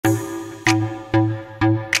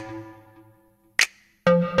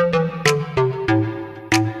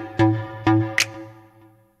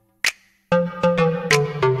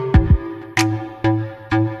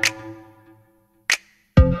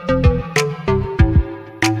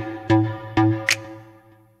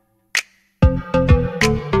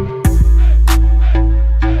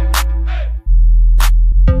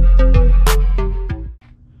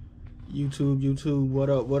YouTube, what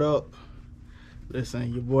up, what up?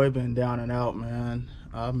 Listen, your boy been down and out, man.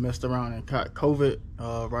 I messed around and caught COVID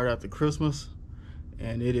right after Christmas,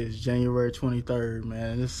 and it is January 23rd,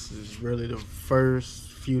 man. This is really the first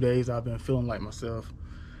few days I've been feeling like myself.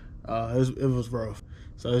 It was rough.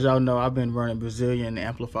 So as y'all know, I've been running Brazilian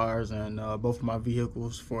amplifiers and both of my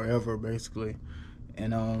vehicles forever, basically.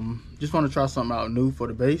 And just want to try something out new for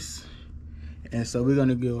the bass. And so we're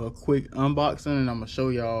gonna do a quick unboxing, and I'm gonna show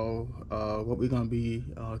y'all what we're gonna be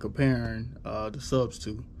comparing the subs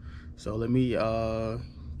to. So let me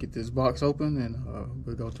get this box open and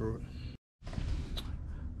we'll go through it.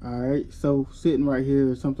 All right, so sitting right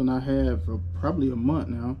here is something I had for probably a month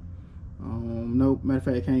now. No, matter of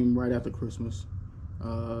fact, it came right after Christmas.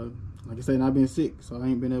 Like I said, I've been sick, so I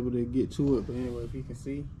ain't been able to get to it. But anyway, if you can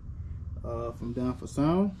see from down for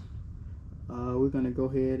sound, we're gonna go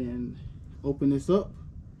ahead and open this up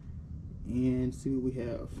and see what we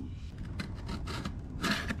have.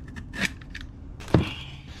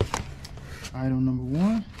 Item number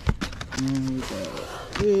one, and we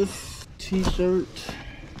got this t-shirt,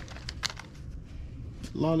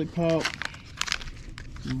 lollipop,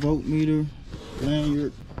 voltmeter,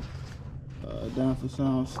 lanyard, down for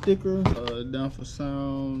sound sticker, down for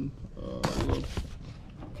sound little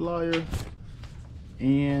flyer,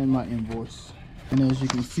 and my invoice. And as you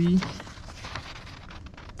can see,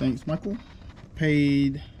 thanks Michael,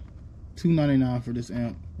 paid $2.99 for this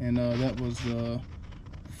amp, and that was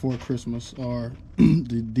for Christmas, or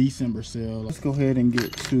the December sale. Let's go ahead and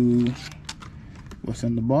get to what's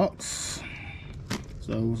in the box.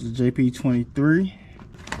 So it was a JP23.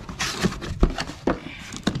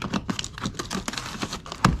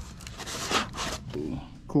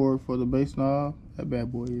 Cord for the bass knob. That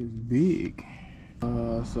bad boy is big.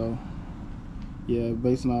 So yeah,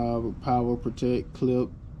 bass knob, power, protect, clip,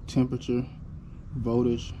 temperature,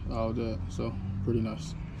 voltage, all that. So pretty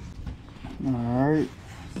nice. All right,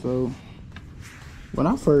 so when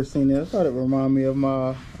I first seen it, I thought it reminded me of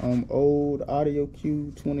my old Audio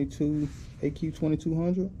Q22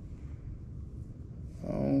 AQ2200.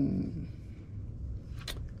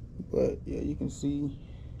 But yeah, you can see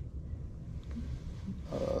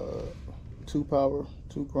 2 power,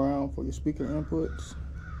 2 ground for your speaker inputs,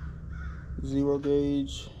 0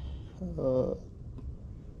 gauge,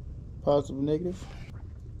 positive, negative.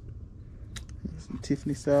 Some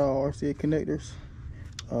Tiffany style RCA connectors.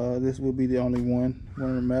 This will be the only one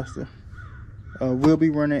running the master. We'll be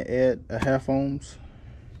running at 0.5 ohms.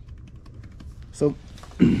 So,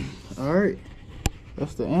 all right,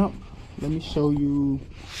 that's the amp. Let me show you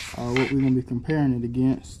what we're gonna be comparing it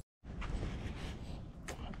against.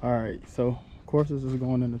 All right, so of course this is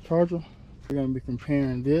going in the charger. We're gonna be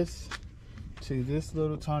comparing this to this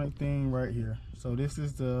little tiny thing right here. So this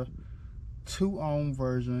is the 2 ohm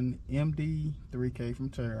version MD3K from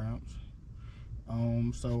Taramps.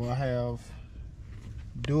 So I have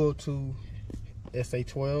dual 2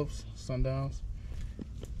 SA12s, sundowns,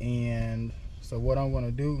 and so what I'm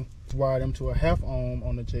gonna do is wire them to 0.5 ohm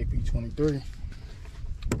on the JP23.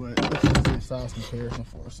 But let's just do a size comparison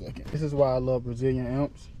for a second. This is why I love Brazilian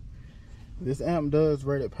amps. This amp does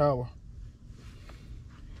rated power,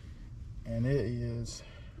 and it is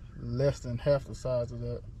less than half the size of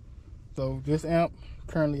that. So this amp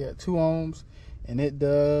currently at 2 ohms, and it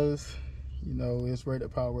does, you know, it's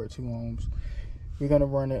rated power at 2 ohms. We're gonna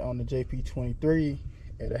run it on the JP23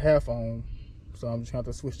 at 0.5 ohm. So I'm just gonna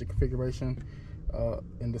have to switch the configuration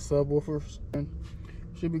in the subwoofers, and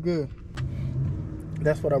should be good.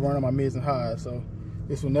 That's what I run on my mids and highs. So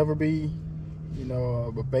this will never be, you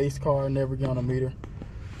know, a bass car, never get on a meter.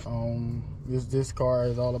 This car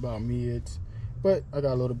is all about mids, but I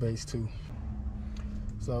got a little bass too.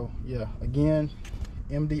 So yeah, again,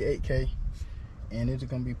 MD8K, and it's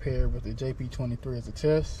gonna be paired with the JP23 as a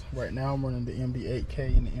test. Right now I'm running the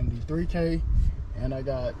MD8K and the MD3K, and I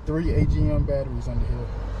got 3 AGM batteries under here.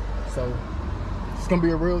 So it's gonna be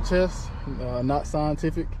a real test, not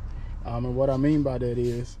scientific. And what I mean by that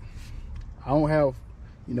is, I don't have,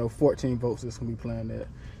 you know, 14 volts that's gonna be playing that.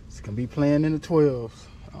 It's gonna be playing in the 12s,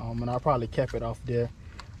 and I'll probably cap it off there.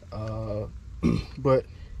 But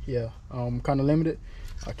yeah, I'm kind of limited.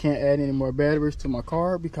 I can't add any more batteries to my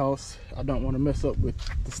car because I don't want to mess up with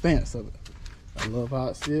the stance of it. I love how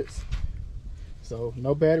it sits. So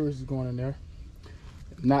no batteries is going in there.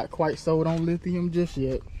 Not quite sold on lithium just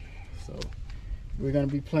yet. So we're gonna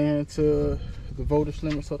be playing to the voltage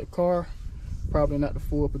limits of the car, probably not the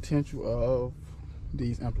full potential of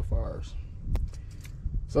these amplifiers.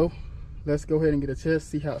 So let's go ahead and get a test,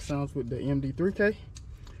 see how it sounds with the MD3K.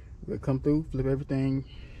 We'll come through, flip everything,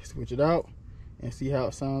 switch it out, and see how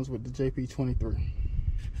it sounds with the JP23.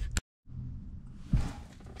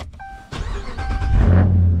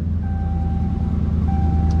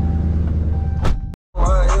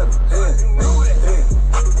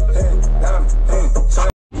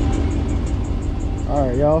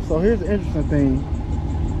 So here's the interesting thing.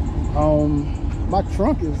 My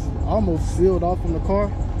trunk is almost sealed off from the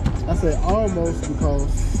car. I said almost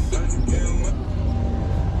because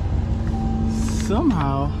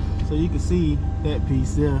somehow, so you can see that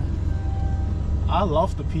piece there, I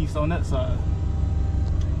lost a piece on that side.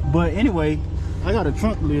 But anyway, I got a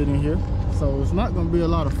trunk lid in here, so it's not gonna be a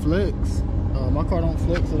lot of flex. My car don't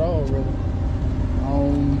flex at all, really.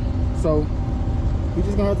 So we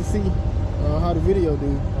just gonna have to see how the video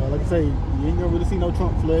do. Like I say, you ain't gonna really see no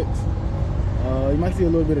trunk flex. You might see a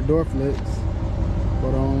little bit of door flex,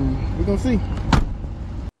 but we're gonna see.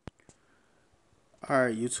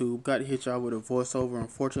 Alright, YouTube, got to hit y'all with a voiceover.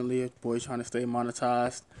 Unfortunately, boy's trying to stay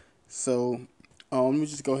monetized. So let me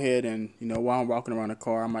just go ahead and, while I'm walking around the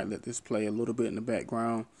car, I might let this play a little bit in the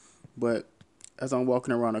background. But as I'm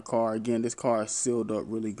walking around the car, again, this car is sealed up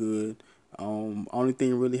really good. Only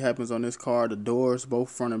thing really happens on this car, the doors, both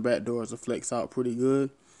front and back doors, are flex out pretty good.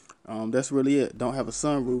 That's really it. Don't have a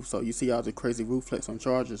sunroof, so you see all the crazy roof flex on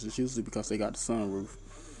Chargers. It's usually because they got the sunroof.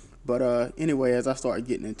 But anyway, as I start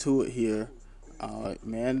getting into it here,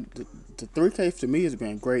 man, the 3K to me has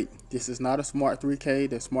been great. This is not a Smart 3K.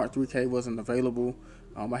 The Smart 3K wasn't available.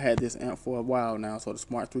 I had this amp for a while now, so the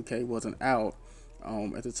Smart 3K wasn't out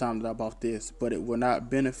at the time that I bought this. But it will not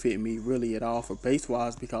benefit me really at all for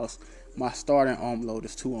bass-wise because my starting ohm load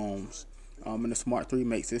is 2 ohms. And the Smart 3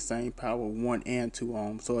 makes the same power 1 and 2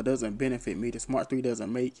 ohms, so it doesn't benefit me. The Smart 3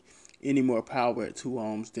 doesn't make any more power at 2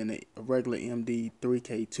 ohms than a regular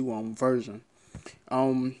MD3K 2 ohm version.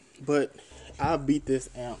 But I beat this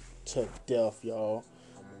amp to death, y'all,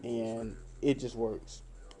 and it just works.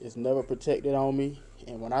 It's never protected on me,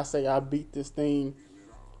 and when I say I beat this thing,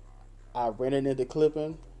 I ran it into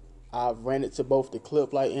clipping. I ran it to both the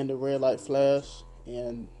clip light and the red light flash,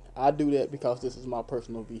 and I do that because this is my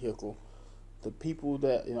personal vehicle. The people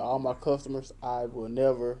that, all my customers, I will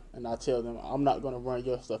never, and I tell them, I'm not going to run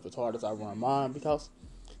your stuff as hard as I run mine because,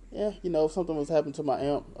 yeah, if something was happening to my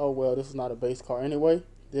amp, oh well, this is not a bass car anyway.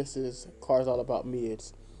 This is cars all about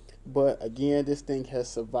mids. But again, this thing has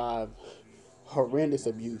survived horrendous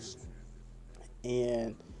abuse.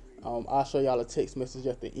 And I'll show y'all a text message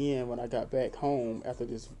at the end when I got back home after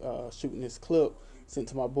this shooting this clip, sent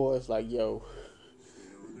to my boys like, yo,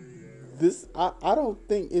 this I don't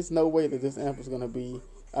think it's no way that this amp is gonna be,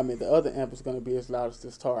 the other amp is gonna be as loud as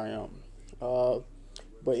this Tar amp.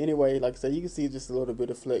 But anyway, like I said, you can see just a little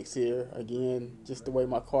bit of flex here. Again, just the way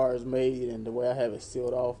my car is made and the way I have it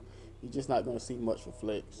sealed off, you're just not gonna see much for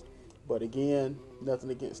flex. But again,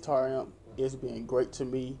 nothing against Tar amp. It's been great to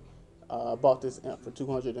me. I bought this amp for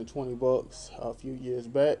 $220 a few years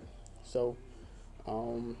back, so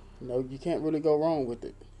you can't really go wrong with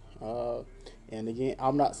it. And again,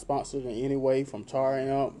 I'm not sponsored in any way from Tar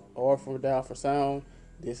amp or from Dial for Sound.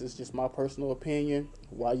 This is just my personal opinion.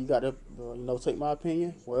 Why you gotta take my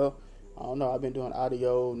opinion? Well, I don't know. I've been doing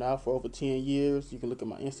audio now for over 10 years. You can look at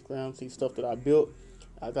my Instagram, see stuff that I built.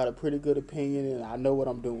 I got a pretty good opinion and I know what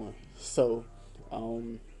I'm doing. So,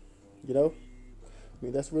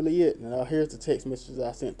 that's really it. Now here's the text messages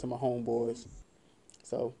I sent to my homeboys.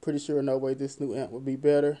 So pretty sure no way this new amp would be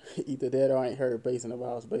better. Either that or I ain't heard bass in a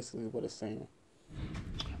while is basically what it's saying.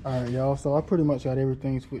 Alright, y'all, so I pretty much got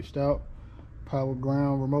everything switched out. Power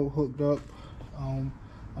ground, remote hooked up. I'm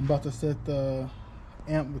about to set the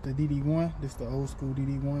amp with the DD1. This is the old school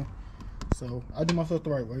DD1. So I do my stuff the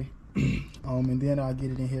right way. And then I'll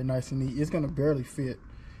get it in here nice and neat. It's gonna barely fit.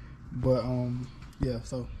 But yeah,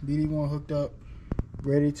 so DD1 hooked up,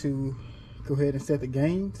 ready to go ahead and set the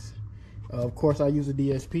gains. Of course, I use a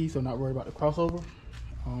DSP, so not worried about the crossover.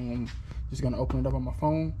 Just gonna open it up on my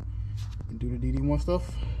phone and do the DD1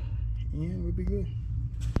 stuff, and we'll be good.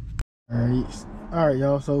 All right,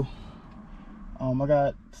 y'all. So, I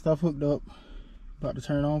got stuff hooked up. About to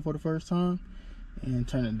turn it on for the first time and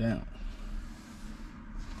turn it down.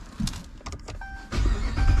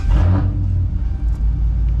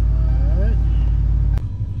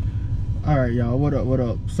 All right, y'all. What up? What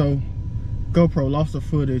up? So, GoPro lost the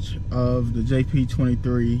footage of the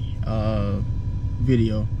JP23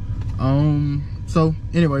 video. So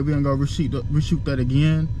anyway, we're gonna go reshoot that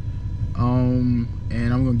again. And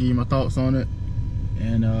I'm gonna give you my thoughts on it,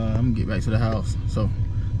 and I'm gonna get back to the house. So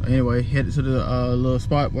anyway, headed to the little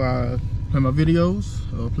spot where I play my videos,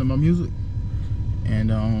 play my music, and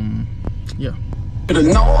yeah. The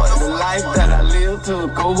noise, the life that I live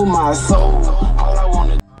took over my soul. All I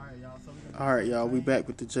wanted. All right, y'all, we back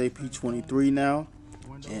with the JP23 now,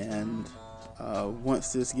 and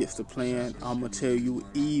once this gets to playing, I'm gonna tell you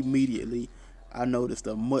immediately, I noticed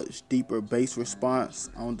a much deeper bass response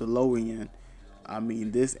on the low end. I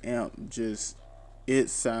mean, this amp just it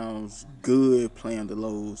sounds good playing the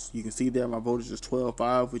lows. You can see there my voltage is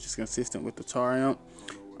 12.5, which is consistent with the Taramp.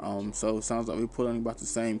 So it sounds like we're pulling about the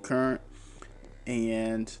same current.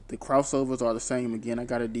 And the crossovers are the same. Again, I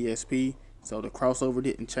got a DSP, so the crossover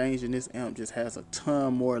didn't change, and this amp just has a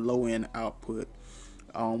ton more low-end output.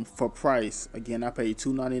 For price, again, I paid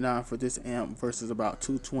 $299 for this amp versus about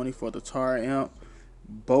 $220 for the Tar amp.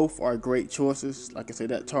 Both are great choices. Like I said,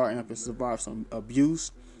 that Tar amp has survived some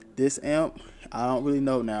abuse. This amp, I don't really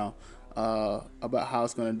know now about how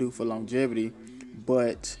it's going to do for longevity,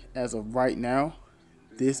 but as of right now,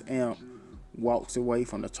 this amp walks away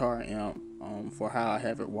from the Tar amp for how I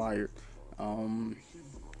have it wired. I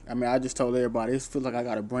mean, I just told everybody, it feels like I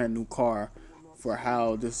got a brand new car for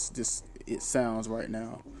how it sounds right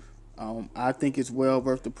now. I think it's well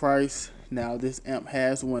worth the price. Now this amp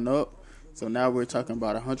has went up, so now we're talking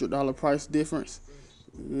about $100 price difference.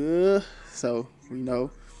 So you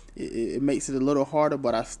know, it makes it a little harder,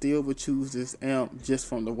 but I still would choose this amp just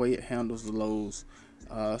from the way it handles the lows.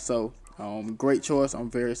 Great choice. I'm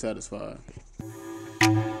very satisfied.